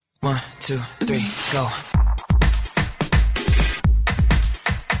1, 2, 3, go.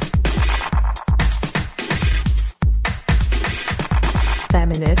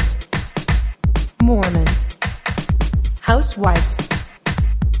 Feminist, Mormon, housewives.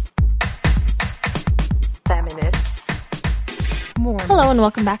 Feminist, Mormon. Hello and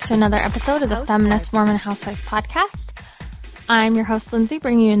welcome back to another episode of the Feminist Mormon Housewives podcast. I'm your host, Lindsay,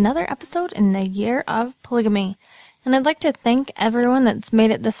 bringing you another episode in the year of polygamy. And I'd like to thank everyone that's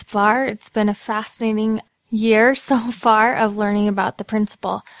made it this far. It's been a fascinating year so far of learning about the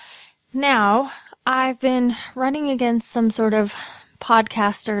principle. Now, I've been running against some sort of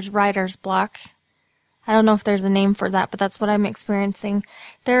podcaster's writer's block. I don't know if there's a name for that, but that's what I'm experiencing.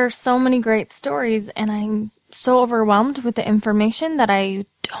 There are so many great stories, and I'm so overwhelmed with the information that I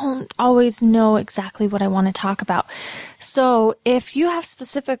don't always know exactly what I want to talk about. So if you have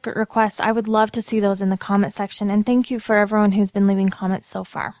specific requests, I would love to see those in the comment section, and thank you for everyone who's been leaving comments so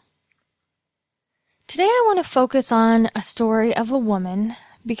far. Today I want to focus on a story of a woman,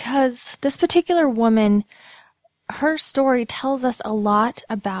 because this particular woman, her story tells us a lot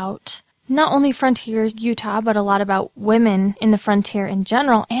about not only Frontier Utah, but a lot about women in the frontier in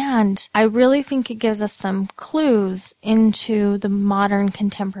general, and I really think it gives us some clues into the modern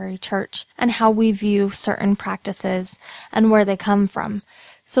contemporary church and how we view certain practices and where they come from.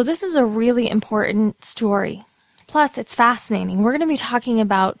 So this is a really important story. Plus, it's fascinating. We're going to be talking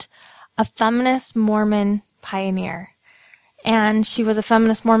about a feminist Mormon pioneer. And she was a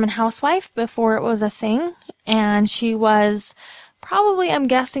feminist Mormon housewife before it was a thing, and she was probably, I'm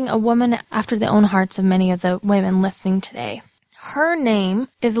guessing, a woman after the own hearts of many of the women listening today. Her name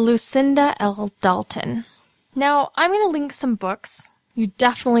is Lucinda L. Dalton. Now, I'm going to link some books. You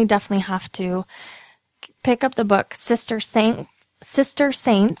definitely have to pick up the book Sister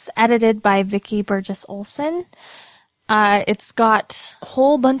Saints, edited by Vicki Burgess Olson. It's got a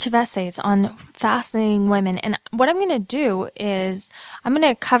whole bunch of essays on fascinating women, and what I'm going to do is I'm going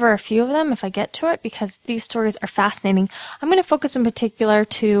to cover a few of them if I get to it, because these stories are fascinating. I'm going to focus in particular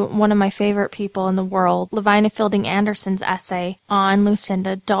to one of my favorite people in the world, Lavina Fielding Anderson's essay on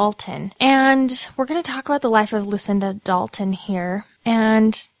Lucinda Dalton. And we're going to talk about the life of Lucinda Dalton here,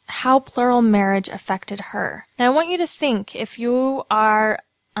 and how plural marriage affected her. Now, I want you to think, if you are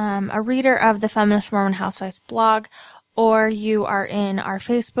a reader of the Feminist Mormon Housewives blog, or you are in our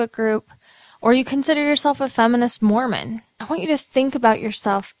Facebook group, or you consider yourself a feminist Mormon, I want you to think about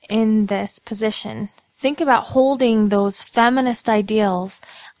yourself in this position. Think about holding those feminist ideals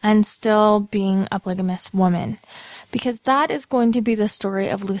and still being a polygamous woman, because that is going to be the story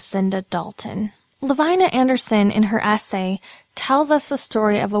of Lucinda Dalton. Lavina Anderson, in her essay, tells us the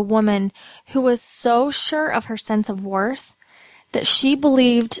story of a woman who was so sure of her sense of worth that she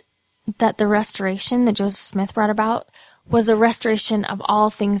believed that the restoration that Joseph Smith brought about was a restoration of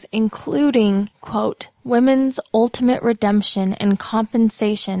all things, including, quote, women's ultimate redemption and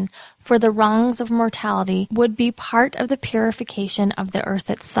compensation for the wrongs of mortality would be part of the purification of the earth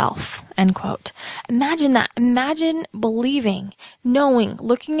itself, end quote. Imagine that. Imagine believing, knowing,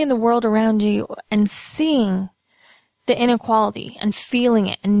 looking in the world around you and seeing the inequality and feeling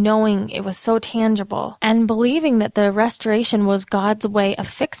it and knowing it was so tangible and believing that the restoration was God's way of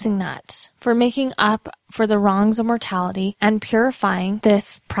fixing that, for making up for the wrongs of mortality and purifying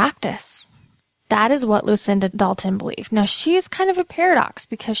this practice. That is what Lucinda Dalton believed. Now, she is kind of a paradox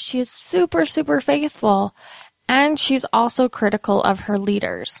because she is super faithful, and she's also critical of her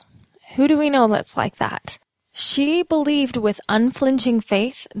leaders. Who do we know that's like that? She believed with unflinching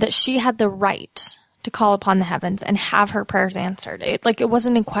faith that she had the right to call upon the heavens and have her prayers answered. It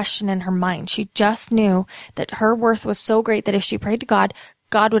wasn't in question in her mind. She just knew that her worth was so great that if she prayed to God,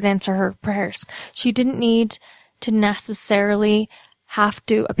 God would answer her prayers. She didn't need to necessarily have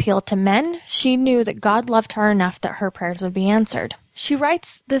to appeal to men. She knew that God loved her enough that her prayers would be answered. She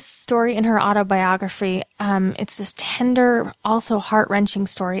writes this story in her autobiography. It's this tender, also heart-wrenching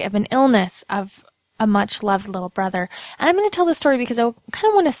story of an illness of a much-loved little brother. And I'm going to tell this story because I kind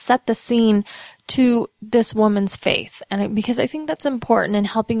of want to set the scene to this woman's faith, and because I think that's important in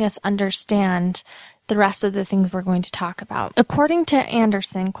helping us understand the rest of the things we're going to talk about. According to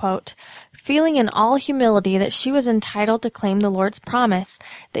Anderson, quote, feeling in all humility that she was entitled to claim the Lord's promise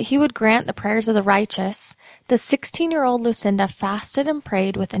that he would grant the prayers of the righteous, the 16-year-old Lucinda fasted and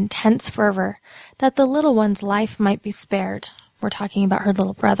prayed with intense fervor that the little one's life might be spared. We're talking about her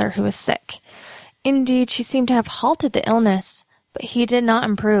little brother who was sick. Indeed, she seemed to have halted the illness, but he did not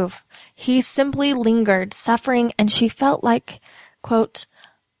improve. He simply lingered, suffering, and she felt like, quote,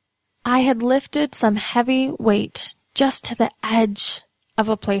 I had lifted some heavy weight just to the edge of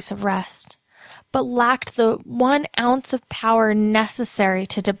a place of rest. but lacked the 1 ounce of power necessary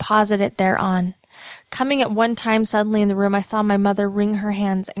to deposit it thereon. Coming at one time suddenly in the room, I saw my mother wring her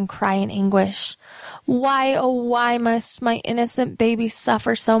hands and cry in anguish. Why, oh why must my innocent baby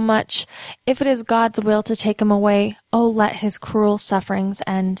suffer so much? If it is God's will to take him away, oh let his cruel sufferings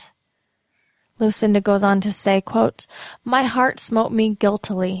end. Lucinda goes on to say, quote, my heart smote me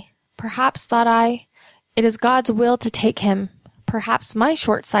guiltily. Perhaps, thought I, it is God's will to take him. Perhaps my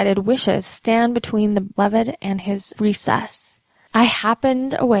short-sighted wishes stand between the beloved and his recess. I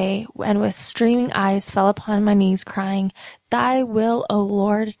happened away, and with streaming eyes fell upon my knees, crying, Thy will, O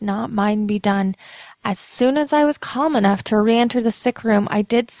Lord, not mine be done. As soon as I was calm enough to re-enter the sick room, I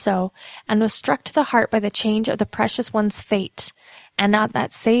did so, and was struck to the heart by the change of the precious one's fate. And at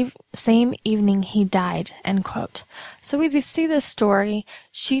that same evening he died, end quote. So we see this story.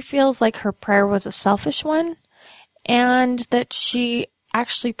 She feels like her prayer was a selfish one, and that she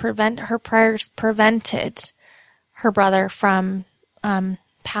actually her prayers prevented her brother from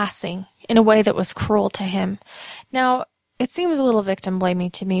passing in a way that was cruel to him. Now, it seems a little victim blaming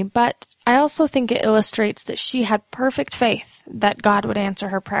to me, but I also think it illustrates that she had perfect faith that God would answer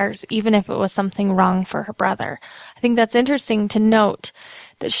her prayers, even if it was something wrong for her brother. I think that's interesting to note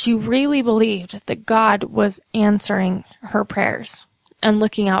that she really believed that God was answering her prayers and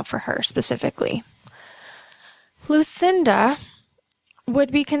looking out for her specifically. Lucinda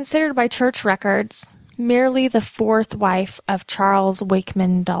would be considered by church records merely the 4th wife of Charles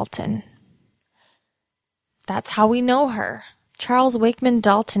Wakeman Dalton. That's how we know her. Charles Wakeman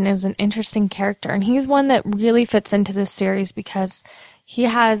Dalton is an interesting character, and he's one that really fits into this series because he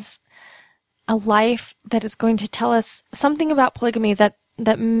has a life that is going to tell us something about polygamy that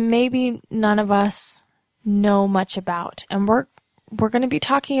maybe none of us know much about. And we're going to be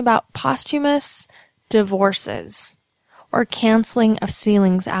talking about posthumous divorces or canceling of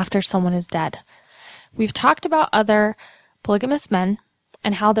sealings after someone is dead. We've talked about other polygamous men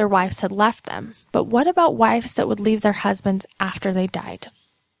and how their wives had left them. But what about wives that would leave their husbands after they died?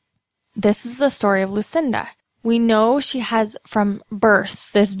 This is the story of Lucinda. We know she has from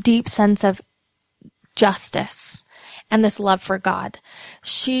birth this deep sense of justice and this love for God.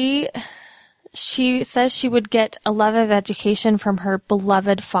 She says she would get a love of education from her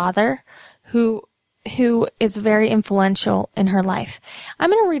beloved father, who is very influential in her life.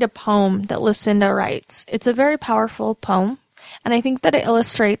 I'm going to read a poem that Lucinda writes. It's a very powerful poem, and I think that it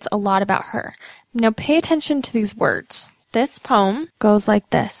illustrates a lot about her. Now pay attention to these words. This poem goes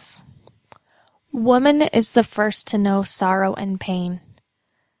like this. Woman is the first to know sorrow and pain,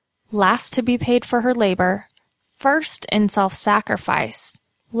 last to be paid for her labor, first in self-sacrifice,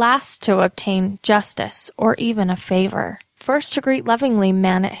 last to obtain justice or even a favor, first to greet lovingly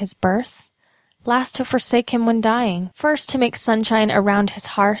man at his birth, last to forsake him when dying, first to make sunshine around his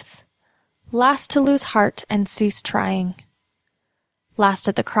hearth, last to lose heart and cease trying, last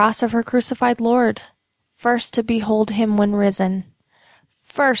at the cross of her crucified Lord, first to behold him when risen,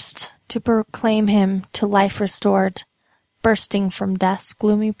 first to proclaim him to life restored, bursting from death's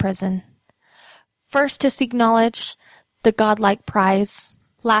gloomy prison, first to seek knowledge, the godlike prize,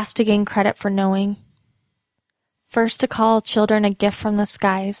 last to gain credit for knowing, first to call children a gift from the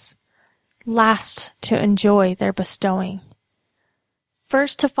skies, last to enjoy their bestowing,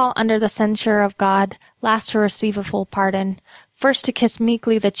 first to fall under the censure of God, last to receive a full pardon, first to kiss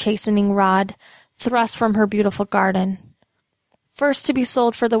meekly the chastening rod, thrust from her beautiful garden, first to be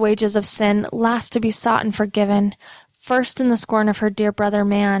sold for the wages of sin, last to be sought and forgiven, first in the scorn of her dear brother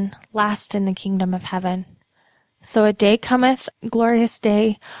man, last in the kingdom of heaven. So a day cometh, glorious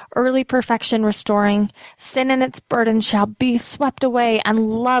day, early perfection restoring, sin and its burden shall be swept away, and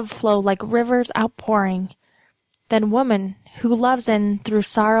love flow like rivers outpouring. Then woman, who loves in through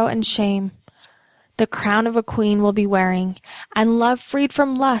sorrow and shame, the crown of a queen will be wearing, and love freed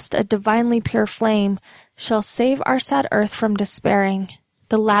from lust, a divinely pure flame, shall save our sad earth from despairing.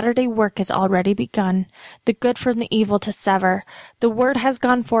 The latter-day work is already begun, the good from the evil to sever. The word has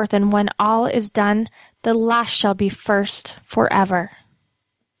gone forth, and when all is done, the last shall be first forever.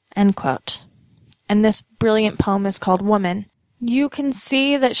 End quote. And this brilliant poem is called Woman. You can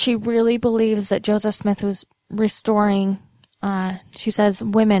see that she really believes that Joseph Smith was restoring. She says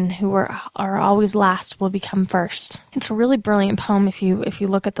women who are always last will become first. It's a really brilliant poem if you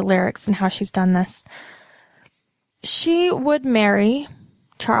look at the lyrics and how she's done this. She would marry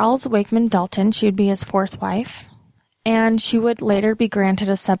Charles Wakeman Dalton. She would be his 4th wife, and she would later be granted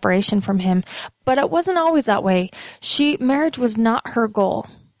a separation from him. But it wasn't always that way. Marriage was not her goal.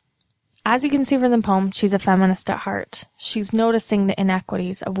 As you can see from the poem, she's a feminist at heart. She's noticing the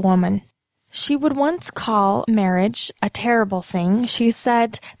inequities of woman. She would once call marriage a terrible thing. She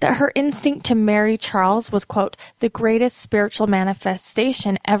said that her instinct to marry Charles was, quote, the greatest spiritual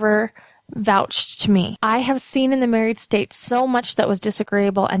manifestation ever vouched to me. I have seen in the married state so much that was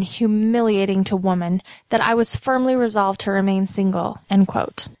disagreeable and humiliating to woman that I was firmly resolved to remain single, end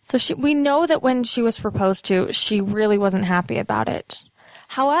quote. So we know that when she was proposed to, she really wasn't happy about it.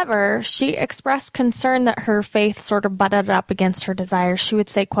 However, she expressed concern that her faith sort of butted up against her desires. She would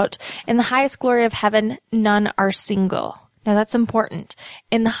say, quote, in the highest glory of heaven, none are single. Now that's important.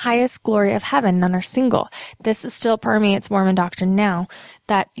 In the highest glory of heaven, none are single. This still permeates Mormon doctrine now,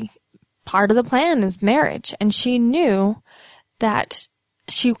 that part of the plan is marriage. And she knew that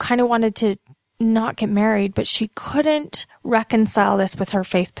she kind of wanted to not get married, but she couldn't reconcile this with her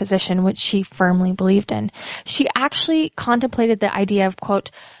faith position, which she firmly believed in. She actually contemplated the idea of, quote,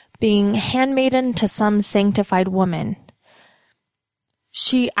 being handmaiden to some sanctified woman.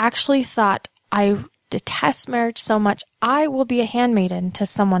 She actually thought, I detest marriage so much, I will be a handmaiden to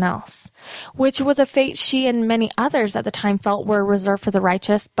someone else, which was a fate she and many others at the time felt were reserved for the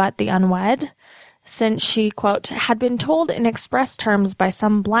righteous but the unwed, since she, quote, had been told in express terms by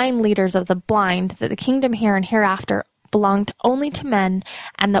some blind leaders of the blind that the kingdom here and hereafter belonged only to men,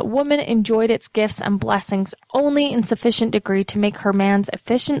 and that woman enjoyed its gifts and blessings only in sufficient degree to make her man's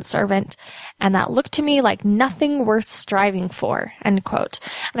efficient servant, and that looked to me like nothing worth striving for, end quote.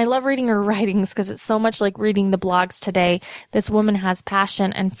 And I love reading her writings because it's so much like reading the blogs today. This woman has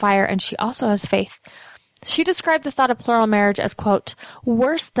passion and fire, and she also has faith. She described the thought of plural marriage as, quote,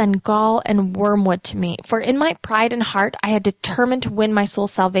 worse than gall and wormwood to me, for in my pride and heart I had determined to win my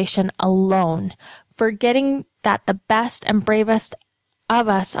soul's salvation alone, forgetting that the best and bravest of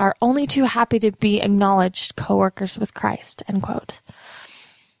us are only too happy to be acknowledged co-workers with Christ, end quote.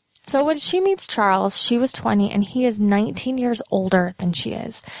 So when she meets Charles, she was 20 and he is 19 years older than she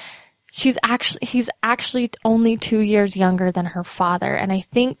is. He's actually only 2 years younger than her father, and I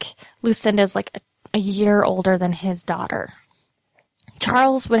think Lucinda's like a year older than his daughter.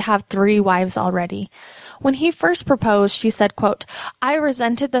 Charles would have 3 wives already. When he first proposed, she said, quote, I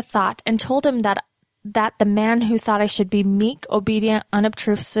resented the thought and told him that the man who thought I should be meek, obedient,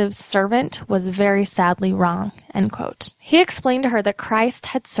 unobtrusive servant was very sadly wrong, end quote. He explained to her that Christ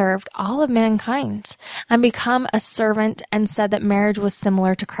had served all of mankind and become a servant, and said that marriage was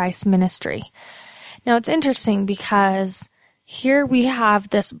similar to Christ's ministry. Now it's interesting because here we have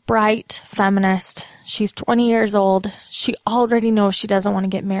this bright feminist. She's 20 years old. She already knows she doesn't want to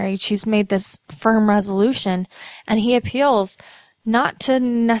get married. She's made this firm resolution, and he appeals not to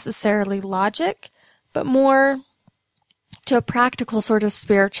necessarily logic, but more to a practical sort of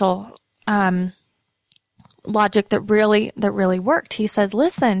spiritual logic that really worked. He says,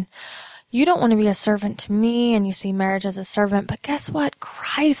 listen, you don't want to be a servant to me, and you see marriage as a servant, but guess what?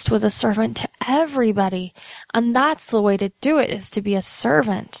 Christ was a servant to everybody, and that's the way to do it, is to be a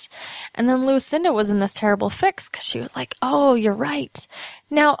servant. And then Lucinda was in this terrible fix because she was like, oh, you're right.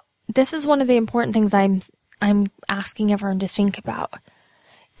 Now, this is one of the important things I'm asking everyone to think about.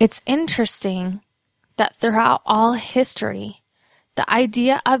 It's interesting that throughout all history, the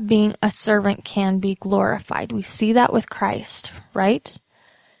idea of being a servant can be glorified. We see that with Christ, right?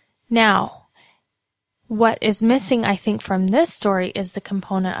 Now, what is missing, I think, from this story is the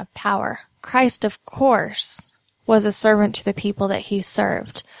component of power. Christ, of course, was a servant to the people that he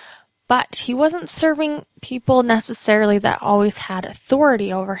served, but he wasn't serving people necessarily that always had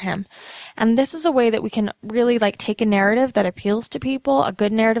authority over him. And this is a way that we can really take a narrative that appeals to people, a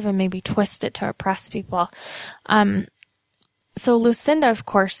good narrative, and maybe twist it to oppress people. So Lucinda, of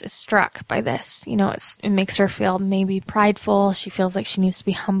course, is struck by this. It makes her feel maybe prideful. She feels like she needs to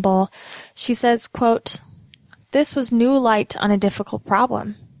be humble. She says, quote, this was new light on a difficult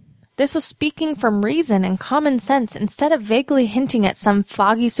problem. This was speaking from reason and common sense instead of vaguely hinting at some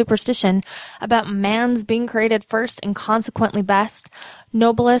foggy superstition about man's being created first and consequently best,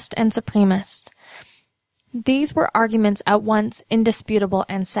 noblest, and supremest. These were arguments at once indisputable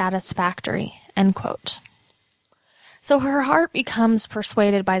and satisfactory, end quote. So her heart becomes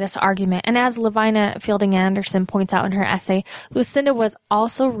persuaded by this argument, and as Levina Fielding Anderson points out in her essay, Lucinda was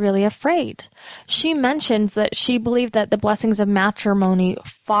also really afraid. She mentions that she believed that the blessings of matrimony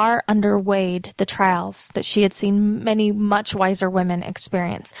far underweighed the trials that she had seen many much wiser women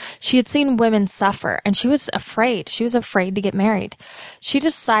experience. She had seen women suffer, and she was afraid. She was afraid to get married. She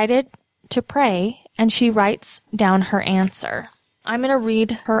decided to pray, and she writes down her answer. I'm going to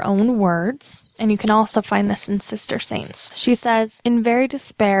read her own words, and you can also find this in Sister Saints. She says, "In very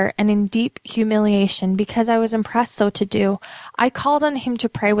despair and in deep humiliation, because I was impressed so to do, I called on him to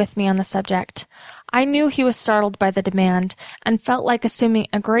pray with me on the subject. I knew he was startled by the demand, and felt like assuming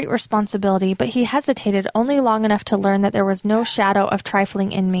a great responsibility, but he hesitated only long enough to learn that there was no shadow of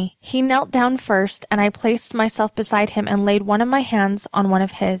trifling in me. He knelt down first, and I placed myself beside him and laid one of my hands on one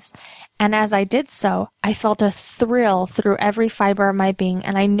of his. And as I did so, I felt a thrill through every fiber of my being,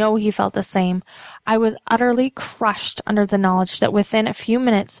 and I know he felt the same. I was utterly crushed under the knowledge that within a few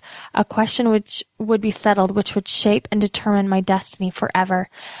minutes a question which would be settled which would shape and determine my destiny forever.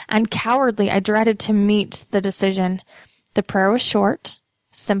 And cowardly I dreaded to meet the decision. The prayer was short,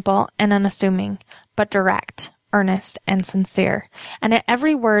 simple, and unassuming, but direct, earnest, and sincere. And at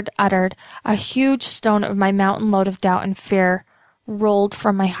every word uttered, a huge stone of my mountain load of doubt and fear rolled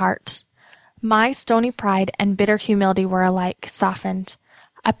from my heart. My stony pride and bitter humility were alike softened.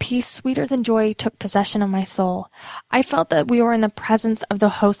 A peace sweeter than joy took possession of my soul. I felt that we were in the presence of the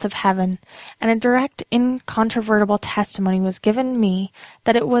hosts of heaven, and a direct, incontrovertible testimony was given me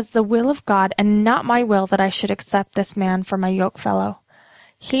that it was the will of God and not my will that I should accept this man for my yoke-fellow.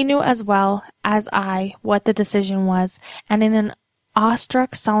 He knew as well as I what the decision was, and in an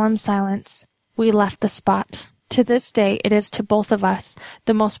awestruck, solemn silence, we left the spot. To this day, it is to both of us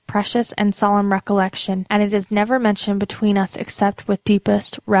the most precious and solemn recollection, and it is never mentioned between us except with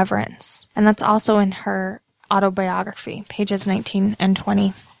deepest reverence." And that's also in her autobiography, pages 19 and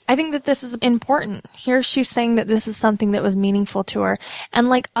 20. I think that this is important. Here she's saying that this is something that was meaningful to her. And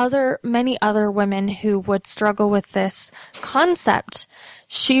like many other women who would struggle with this concept,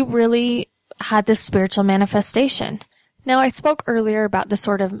 she really had this spiritual manifestation. Now, I spoke earlier about the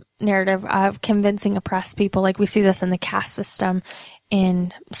sort of narrative of convincing oppressed people, like we see this in the caste system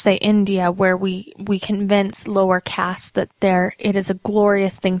in, say, India, where we convince lower castes that it is a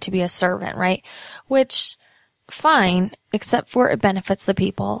glorious thing to be a servant, right? Which, fine, except for it benefits the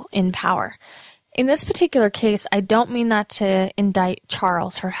people in power. In this particular case, I don't mean that to indict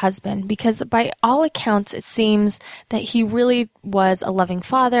Charles, her husband, because by all accounts, it seems that he really was a loving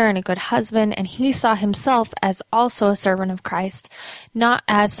father and a good husband, and he saw himself as also a servant of Christ, not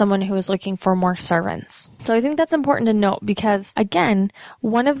as someone who was looking for more servants. So I think that's important to note because, again,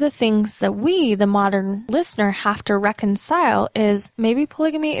 one of the things that we, the modern listener, have to reconcile is maybe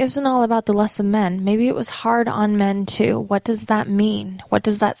polygamy isn't all about the lust of men. Maybe it was hard on men too. What does that mean? What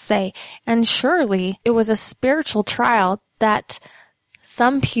does that say? And surely it was a spiritual trial that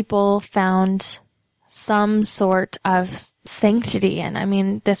some people found some sort of sanctity in. I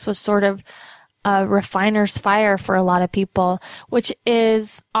mean, this was sort of a refiner's fire for a lot of people, which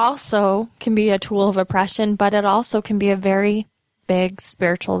is also can be a tool of oppression, but it also can be a very big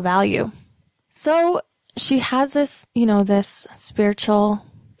spiritual value. So she has this, this spiritual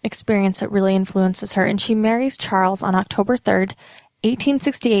experience that really influences her, and she marries Charles on October 3rd,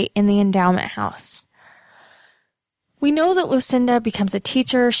 1868 in the Endowment House. We know that Lucinda becomes a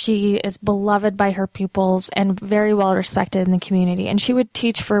teacher. She is beloved by her pupils and very well respected in the community, and she would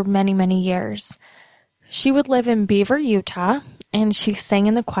teach for many, many years. She would live in Beaver, Utah, and she sang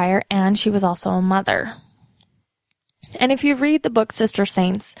in the choir, and she was also a mother. And if you read the book Sister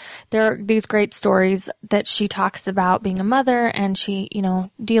Saints, there are these great stories that she talks about being a mother and she,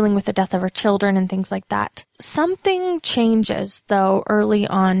 dealing with the death of her children and things like that. Something changes, though, early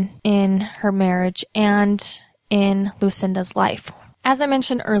on in her marriage and in Lucinda's life. As I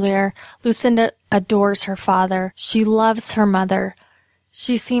mentioned earlier, Lucinda adores her father. She loves her mother.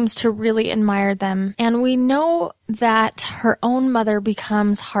 She seems to really admire them. And we know that her own mother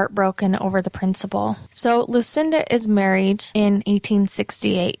becomes heartbroken over the principle. So Lucinda is married in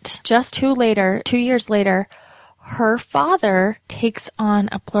 1868. Just 2 years later, her father takes on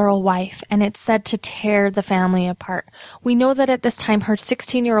a plural wife, and it's said to tear the family apart. We know that at this time, her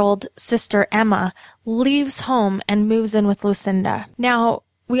 16-year-old sister, Emma, leaves home and moves in with Lucinda. Now,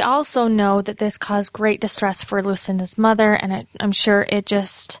 we also know that this caused great distress for Lucinda's mother, and I'm sure it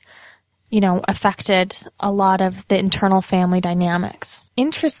just, affected a lot of the internal family dynamics.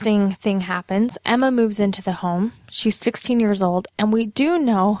 Interesting thing happens. Emma moves into the home. She's 16 years old, and we do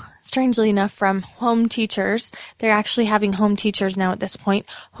know, strangely enough, from home teachers, they're actually having home teachers now at this point,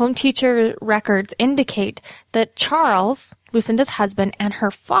 home teacher records indicate that Charles, Lucinda's husband, and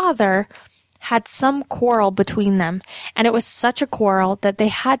her father had some quarrel between them, and it was such a quarrel that they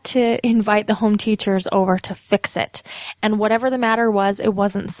had to invite the home teachers over to fix it. And whatever the matter was, it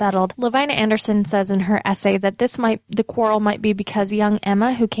wasn't settled. Lavina Anderson says in her essay that the quarrel might be because young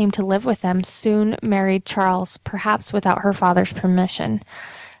Emma, who came to live with them, soon married Charles, perhaps without her father's permission.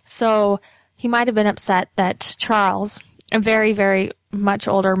 So he might have been upset that Charles, a very, very much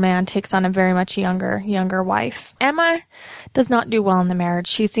older man takes on a very much younger wife. Emma does not do well in the marriage.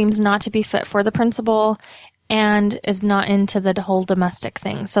 She seems not to be fit for the principal and is not into the whole domestic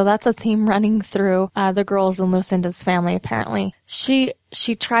thing. So that's a theme running through the girls in Lucinda's family, apparently. She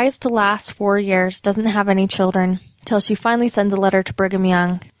tries to last 4 years, doesn't have any children, till she finally sends a letter to Brigham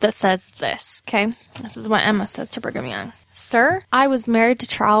Young that says this, okay? This is what Emma says to Brigham Young. Sir, I was married to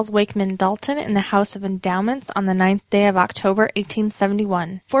Charles Wakeman Dalton in the House of Endowments on the 9th day of October,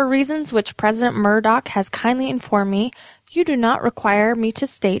 1871. For reasons which President Murdoch has kindly informed me, you do not require me to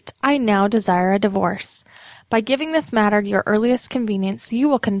state, I now desire a divorce. By giving this matter your earliest convenience, you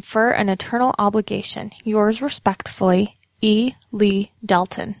will confer an eternal obligation. Yours respectfully, E. Lee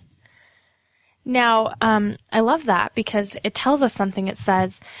Dalton. Now, I love that because it tells us something. It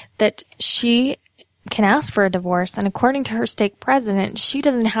says that she can ask for a divorce, and according to her stake president, she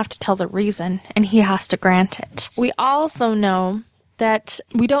doesn't have to tell the reason, and he has to grant it. We also know that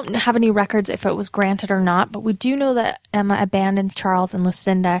we don't have any records if it was granted or not, but we do know that Emma abandons Charles and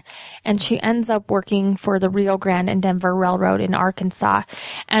Lucinda, and she ends up working for the Rio Grande and Denver Railroad in Arkansas,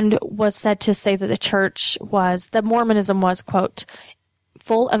 and was said to say that that Mormonism was, quote,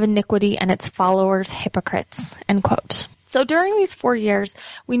 full of iniquity and its followers hypocrites, end quote. So during these 4 years,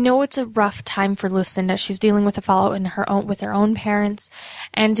 we know it's a rough time for Lucinda. She's dealing with the fallout with her own parents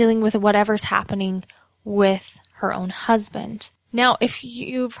and dealing with whatever's happening with her own husband. Now, if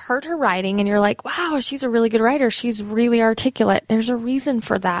you've heard her writing and you're like, wow, she's a really good writer, she's really articulate, there's a reason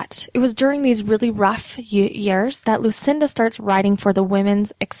for that. It was during these really rough years that Lucinda starts writing for the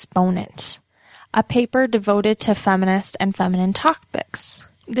Women's Exponent, a paper devoted to feminist and feminine topics.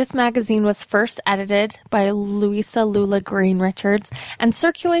 This magazine was first edited by Louisa Lula Green Richards, and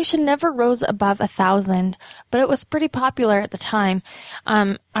circulation never rose above 1,000, but it was pretty popular at the time.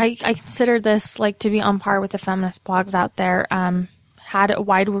 I consider this like to be on par with the feminist blogs out there, had a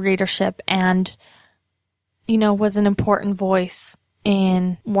wide readership and, was an important voice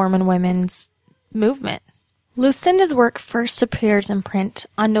in Mormon women's movement. Lucinda's work first appears in print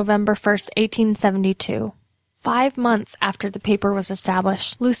on November 1st, 1872. 5 months after the paper was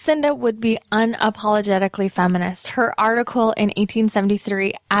established, Lucinda would be unapologetically feminist. Her article in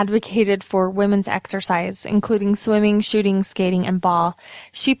 1873 advocated for women's exercise, including swimming, shooting, skating, and ball.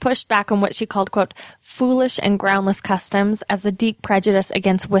 She pushed back on what she called, quote, foolish and groundless customs as a deep prejudice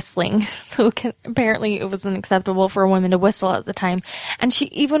against whistling. So apparently it wasn't acceptable for women to whistle at the time. And she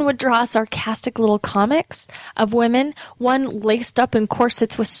even would draw sarcastic little comics of women, one laced up in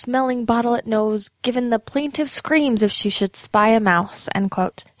corsets with smelling bottle at nose, given the plaintive screams if she should spy a mouse, end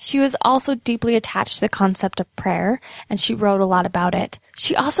quote. She was also deeply attached to the concept of prayer, and she wrote a lot about it.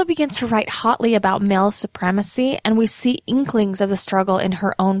 She also begins to write hotly about male supremacy, and we see inklings of the struggle in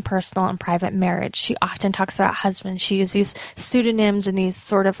her own personal and private marriage. She often talks about husbands. She uses these pseudonyms and these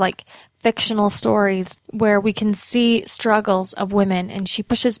sort of like fictional stories where we can see struggles of women, and she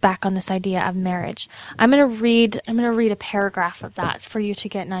pushes back on this idea of marriage. I'm going to read a paragraph of that for you to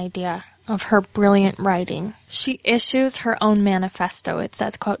get an idea of her brilliant writing. She issues her own manifesto. It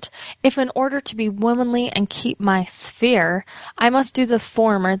says, quote, if in order to be womanly and keep my sphere, I must do the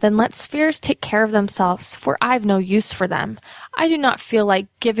former, then let spheres take care of themselves, for I've no use for them. I do not feel like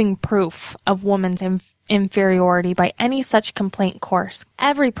giving proof of woman's inferiority by any such complaint course.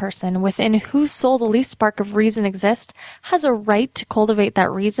 Every person within whose soul the least spark of reason exists has a right to cultivate that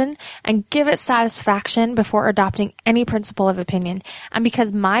reason and give it satisfaction before adopting any principle of opinion. And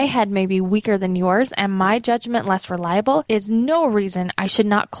because my head may be weaker than yours and my judgment less reliable, is no reason I should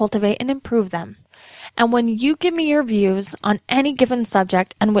not cultivate and improve them. And when you give me your views on any given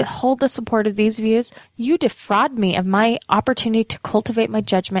subject and withhold the support of these views, you defraud me of my opportunity to cultivate my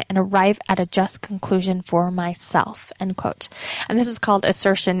judgment and arrive at a just conclusion for myself, end quote. And this is called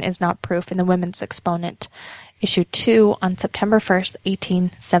Assertion is Not Proof in the Women's Exponent, issue 2 on September 1st,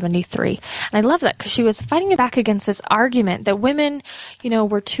 1873. And I love that because she was fighting back against this argument that women,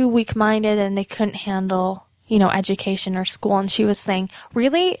 were too weak-minded and they couldn't handle, education or school. And she was saying,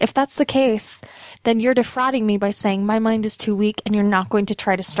 really? If that's the case, then you're defrauding me by saying my mind is too weak and you're not going to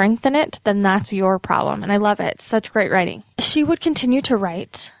try to strengthen it, then that's your problem. And I love it. Such great writing. She would continue to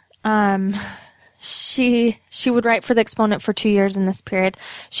write. She would write for the Exponent for 2 years in this period.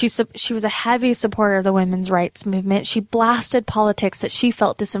 She was a heavy supporter of the women's rights movement. She blasted politics that she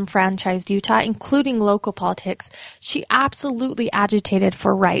felt disenfranchised Utah, including local politics. She absolutely agitated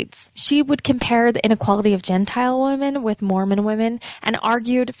for rights. She would compare the inequality of Gentile women with Mormon women and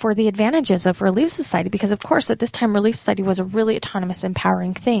argued for the advantages of Relief Society because, of course, at this time, Relief Society was a really autonomous,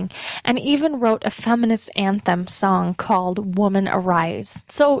 empowering thing, and even wrote a feminist anthem song called Woman Arise.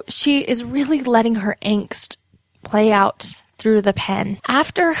 So she is really letting her angst play out through the pen.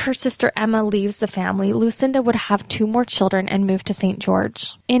 After her sister Emma leaves the family, Lucinda would have 2 more children and move to St.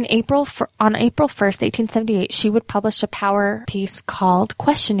 George. On April 1st, 1878, she would publish a power piece called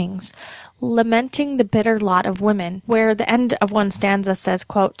Questionings, lamenting the bitter lot of women, where the end of one stanza says,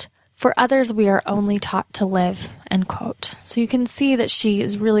 quote, "For others we are only taught to live," end quote. So you can see that she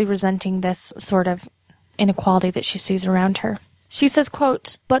is really resenting this sort of inequality that she sees around her. She says,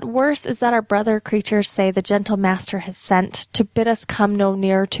 quote, "But worse is that our brother creatures say the gentle master has sent to bid us come no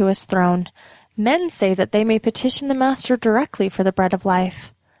nearer to his throne. Men say that they may petition the master directly for the bread of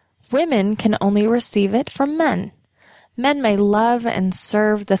life. Women can only receive it from men. Men may love and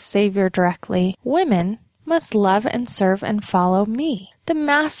serve the Savior directly. Women must love and serve and follow me. The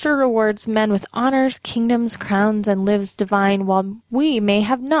master rewards men with honors, kingdoms, crowns, and lives divine, while we may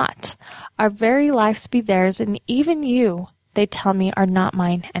have not. Our very lives be theirs, and even you, they tell me, are not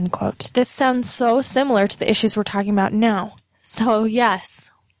mine," end quote. This sounds so similar to the issues we're talking about now. So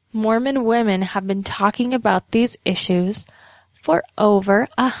yes, Mormon women have been talking about these issues for over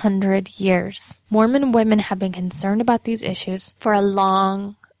 100 years. Mormon women have been concerned about these issues for a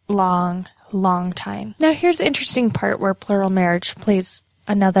long time. Now here's the interesting part where plural marriage plays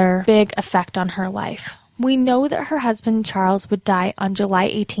another big effect on her life. We know that her husband Charles would die on July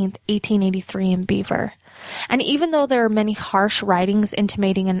 18th, 1883 in Beaver. And even though there are many harsh writings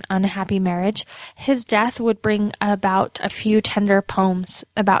intimating an unhappy marriage, his death would bring about a few tender poems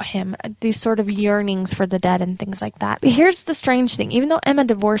about him, these sort of yearnings for the dead and things like that. But here's the strange thing. Even though Emma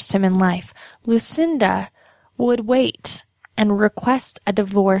divorced him in life, Lucinda would wait and request a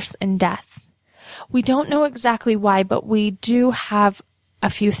divorce in death. We don't know exactly why, but we do have a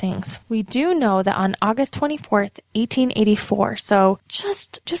few things. We do know that on August 24th, 1884, so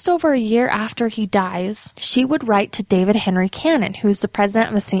just over a year after he dies, she would write to David Henry Cannon, who's the president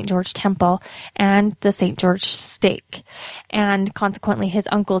of the St. George Temple and the St. George Stake. And consequently, his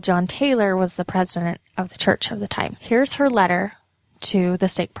uncle John Taylor was the president of the church of the time. Here's her letter to the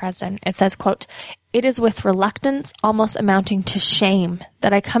stake president. It says, quote, "It is with reluctance, almost amounting to shame,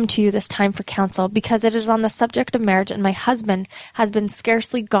 that I come to you this time for counsel, because it is on the subject of marriage, and my husband has been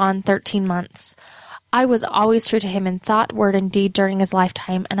scarcely gone 13 months. I was always true to him in thought, word, and deed during his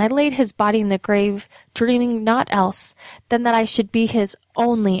lifetime, and I laid his body in the grave, dreaming naught else than that I should be his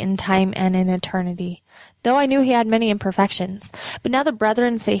only in time and in eternity, though I knew he had many imperfections. But now the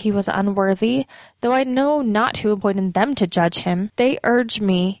brethren say he was unworthy, though I know not who appointed them to judge him. They urge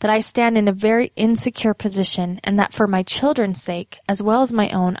me that I stand in a very insecure position, and that for my children's sake, as well as my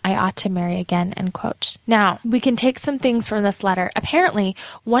own, I ought to marry again," end quote. Now, we can take some things from this letter. Apparently,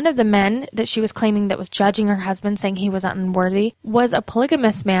 one of the men that she was claiming that was judging her husband, saying he was unworthy, was a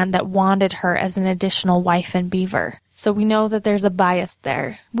polygamous man that wanted her as an additional wife in Beaver. So we know that there's a bias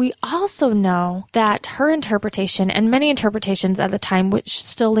there. We also know that her interpretation, and many interpretations at the time, which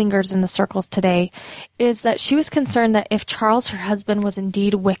still lingers in the circles today, is that she was concerned that if Charles, her husband, was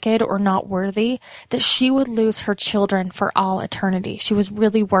indeed wicked or not worthy, that she would lose her children for all eternity. She was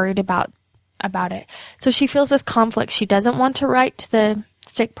really worried about it. So she feels this conflict. She doesn't want to write to the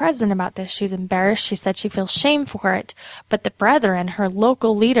stake president about this. She's embarrassed. She said she feels shame for it. But the brethren, her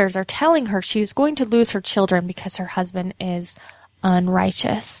local leaders, are telling her she's going to lose her children because her husband is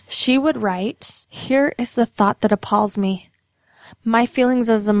unrighteous. She would write, "Here is the thought that appalls me. My feelings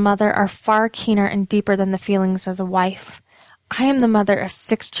as a mother are far keener and deeper than the feelings as a wife. I am the mother of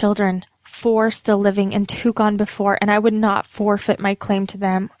 6 children, 4 still living and 2 gone before, and I would not forfeit my claim to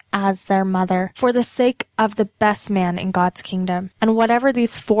them as their mother, for the sake of the best man in God's kingdom. And whatever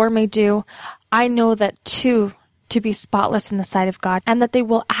these 4 may do, I know that 2 to be spotless in the sight of God, and that they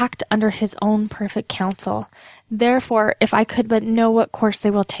will act under his own perfect counsel. Therefore, if I could but know what course they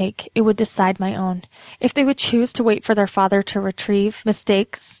will take, it would decide my own. If they would choose to wait for their father to retrieve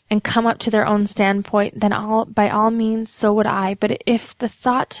mistakes and come up to their own standpoint, then by all means, so would I. But if the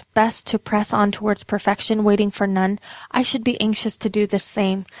thought best to press on towards perfection, waiting for none, I should be anxious to do the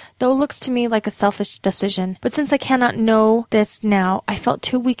same, though it looks to me like a selfish decision. But since I cannot know this now, I felt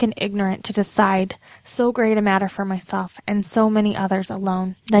too weak and ignorant to decide so great a matter for myself, and so many others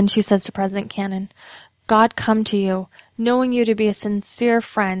alone." Then she says to President Cannon, "God come to you, knowing you to be a sincere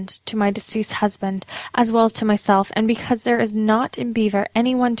friend to my deceased husband, as well as to myself, and because there is not in Beaver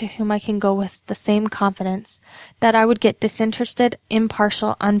anyone to whom I can go with the same confidence, that I would get disinterested,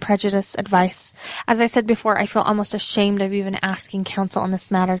 impartial, unprejudiced advice. As I said before, I feel almost ashamed of even asking counsel on this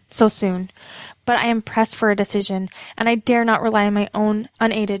matter so soon, but I am pressed for a decision, and I dare not rely on my own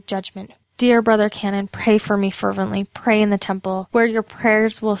unaided judgment. Dear Brother Cannon, pray for me fervently. Pray in the temple, where your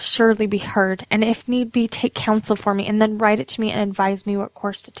prayers will surely be heard, and if need be, take counsel for me, and then write it to me and advise me what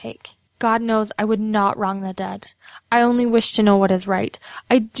course to take." God knows I would not wrong the dead. I only wish to know what is right.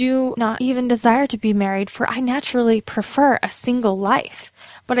 I do not even desire to be married, for I naturally prefer a single life.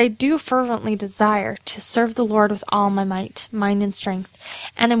 But I do fervently desire to serve the Lord with all my might, mind, and strength,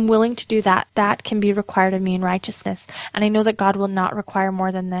 and am willing to do that can be required of me in righteousness. And I know that God will not require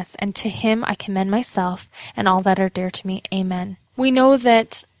more than this, and to him I commend myself and all that are dear to me. Amen. We know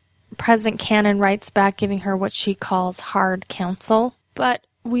that President Cannon writes back giving her what she calls hard counsel, but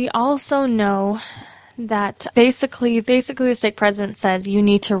we also know that basically the stake president says, you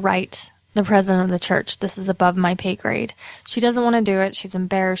need to write the president of the church. This is above my pay grade. She doesn't want to do it. She's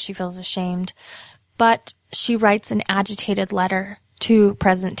embarrassed. She feels ashamed. But she writes an agitated letter to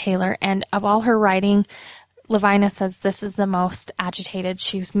President Taylor, and of all her writing, Lavina says this is the most agitated.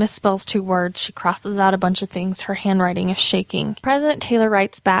 She misspells 2 words. She crosses out a bunch of things. Her handwriting is shaking. President Taylor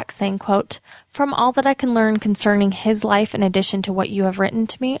writes back saying, quote, "From all that I can learn concerning his life in addition to what you have written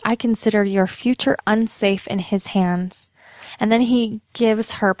to me, I consider your future unsafe in his hands." And then he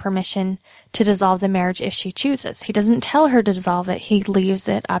gives her permission to dissolve the marriage if she chooses. He doesn't tell her to dissolve it. He leaves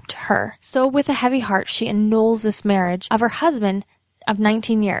it up to her. So with a heavy heart, she annuls this marriage of her husband of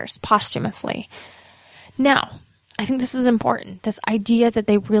 19 years posthumously. Now, I think this is important. This idea that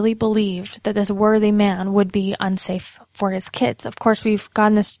they really believed that this worthy man would be unsafe for his kids. Of course, we've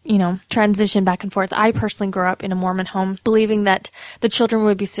gotten this, transition back and forth. I personally grew up in a Mormon home believing that the children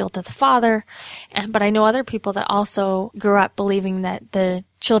would be sealed to the father. But I know other people that also grew up believing that the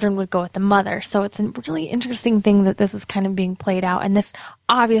children would go with the mother. So it's a really interesting thing that this is kind of being played out. And this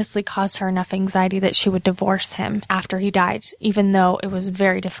obviously caused her enough anxiety that she would divorce him after he died, even though it was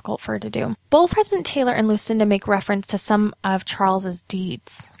very difficult for her to do. Both President Taylor and Lucinda make reference to some of Charles's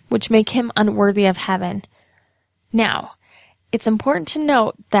deeds, which make him unworthy of heaven. Now, it's important to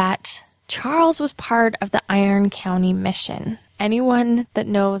note that Charles was part of the Iron County Mission. Anyone that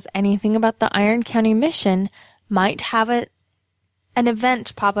knows anything about the Iron County Mission might have an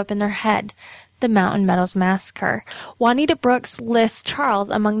event pop up in their head, the Mountain Meadows Massacre. Juanita Brooks lists Charles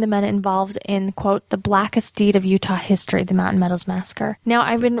among the men involved in, quote, the blackest deed of Utah history, the Mountain Meadows Massacre. Now,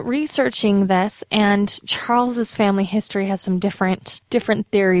 I've been researching this, and Charles's family history has some different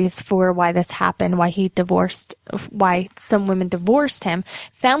theories for why this happened, why some women divorced him.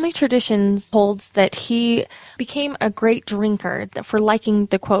 Family traditions holds that he became a great drinker for liking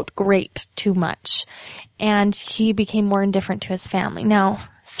the, quote, grape too much, and he became more indifferent to his family. Now,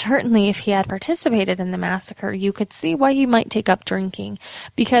 certainly if he had participated in the massacre, you could see why he might take up drinking.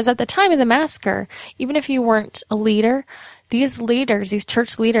 Because at the time of the massacre, even if you weren't a leader, these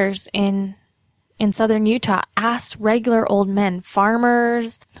church leaders in southern Utah asked regular old men,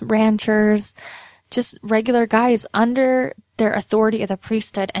 farmers, ranchers, just regular guys under their authority of the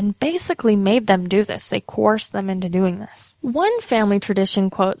priesthood, and basically made them do this. They coerced them into doing this. One family tradition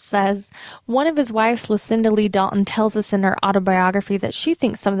quote says, one of his wives, Lucinda Lee Dalton, tells us in her autobiography that she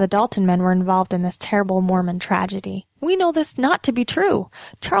thinks some of the Dalton men were involved in this terrible Mormon tragedy. We know this not to be true.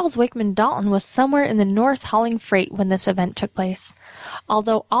 Charles Wakeman Dalton was somewhere in the north hauling freight when this event took place.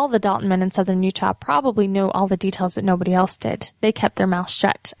 Although all the Dalton men in southern Utah probably knew all the details that nobody else did, they kept their mouths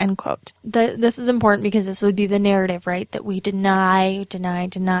shut, end quote. This is important because this would be the narrative, right? That we deny.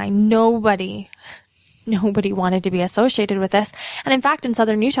 Nobody wanted to be associated with this. And in fact, in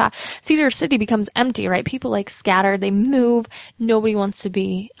southern Utah, Cedar City becomes empty, right? People scatter, they move. Nobody wants to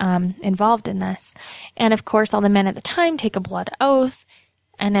be involved in this. And of course, all the men at the time take a blood oath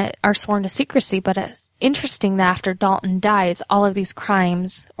and are sworn to secrecy. But it's interesting that after Dalton dies, all of these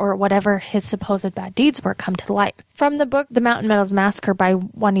crimes or whatever his supposed bad deeds were come to light. From the book, The Mountain Meadows Massacre by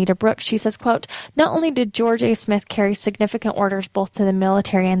Juanita Brooks, she says, quote, not only did George A. Smith carry significant orders both to the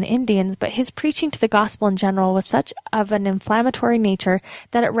military and the Indians, but his preaching to the gospel in general was such of an inflammatory nature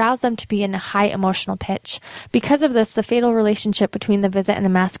that it roused them to be in a high emotional pitch. Because of this, the fatal relationship between the visit and the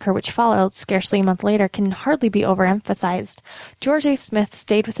massacre which followed scarcely a month later can hardly be overemphasized. George A. Smith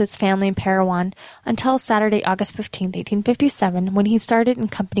stayed with his family in Parowan until Saturday, August 15, 1857, when he started in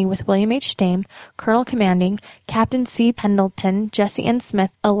company with William H. Dame, Colonel Commanding, Captain C. Pendleton, Jesse N.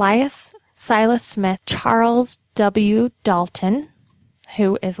 Smith, Elias Silas Smith, Charles W. Dalton,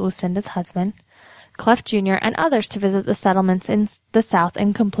 who is Lucinda's husband, Cleft Jr., and others to visit the settlements in the South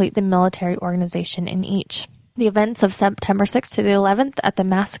and complete the military organization in each. The events of September 6th to the 11th at the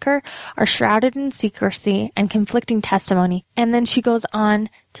massacre are shrouded in secrecy and conflicting testimony, and then she goes on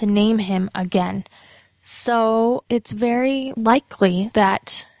to name him again. So it's very likely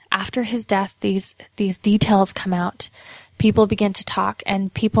that after his death, these details come out people begin to talk,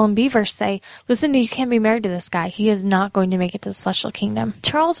 and people in Beaver say, Lucinda, you can't be married to this guy. He is not going to make it to the celestial kingdom.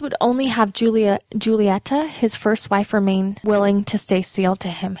 Charles would only have Julietta, his first wife, remain willing to stay sealed to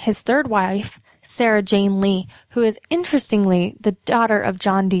him. His third wife, Sarah Jane Lee, who is interestingly the daughter of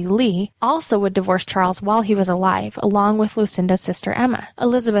John D. Lee, also would divorce Charles while he was alive, along with Lucinda's sister Emma.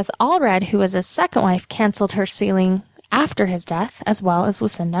 Elizabeth Allred, who was his second wife, canceled her sealing after his death, as well as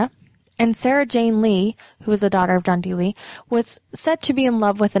Lucinda. And Sarah Jane Lee, who was a daughter of John D. Lee, was said to be in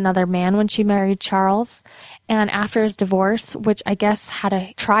love with another man when she married Charles. And after his divorce, which I guess had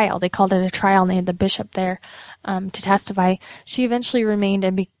a trial, they called it a trial, and they had the bishop there to testify, she eventually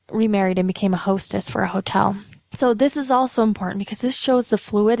remarried and became a hostess for a hotel. So this is also important because this shows the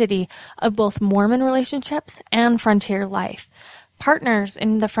fluidity of both Mormon relationships and frontier life. Partners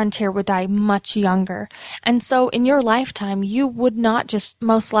in the frontier would die much younger. And so in your lifetime, you would not just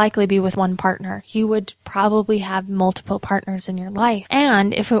most likely be with one partner. You would probably have multiple partners in your life.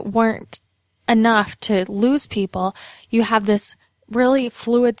 And if it weren't enough to lose people, you have this really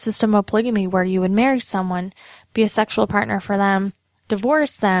fluid system of polygamy where you would marry someone, be a sexual partner for them,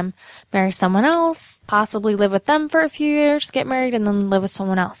 divorce them, marry someone else, possibly live with them for a few years, get married, and then live with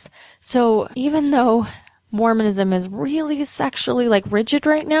someone else. So even though Mormonism is really sexually rigid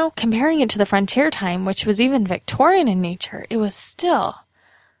right now, comparing it to the frontier time, which was even Victorian in nature, it was still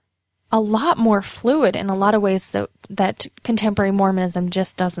a lot more fluid in a lot of ways that contemporary Mormonism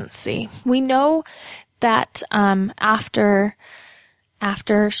just doesn't see. We know that after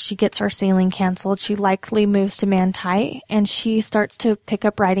she gets her sealing canceled, she likely moves to Manti, and she starts to pick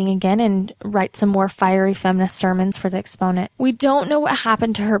up writing again and write some more fiery feminist sermons for the Exponent. We don't know what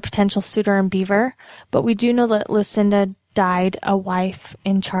happened to her potential suitor in Beaver, but we do know that Lucinda died a wife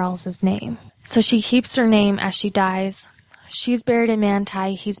in Charles's name. So she keeps her name as she dies. She's buried in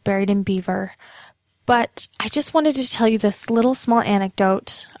Manti, he's buried in Beaver. But I just wanted to tell you this little small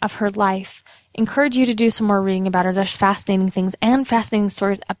anecdote of her life. Encourage you to do some more reading about her. There's fascinating things and fascinating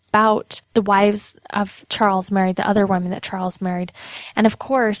stories about the wives of Charles married, the other women that Charles married. And of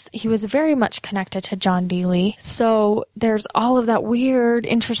course, he was very much connected to John D. Lee. So there's all of that weird,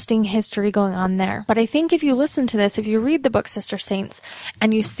 interesting history going on there. But I think if you listen to this, if you read the book Sister Saints,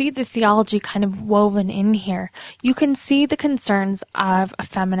 and you see the theology kind of woven in here, you can see the concerns of a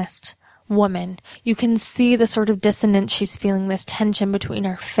feminist woman. You can see the sort of dissonance she's feeling, this tension between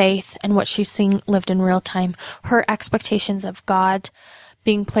her faith and what she's seeing lived in real time, her expectations of God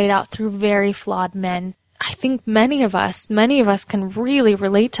being played out through very flawed men. I think many of us can really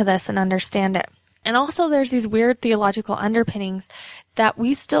relate to this and understand it. And also there's these weird theological underpinnings that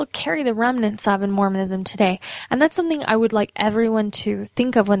we still carry the remnants of in Mormonism today. And that's something I would like everyone to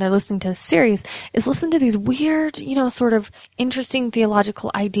think of when they're listening to this series, is listen to these weird, sort of interesting theological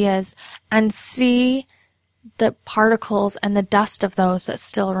ideas and see the particles and the dust of those that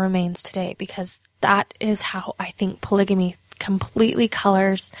still remains today, because that is how I think polygamy completely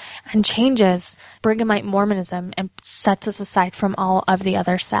colors and changes Brighamite Mormonism and sets us aside from all of the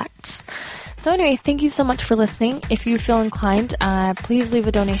other sects. So anyway, thank you so much for listening. If you feel inclined, please leave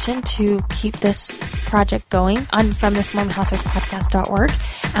a donation to keep this project going on feministmormonhousewifespodcast.org,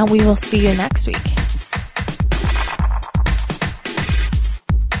 and we will see you next week.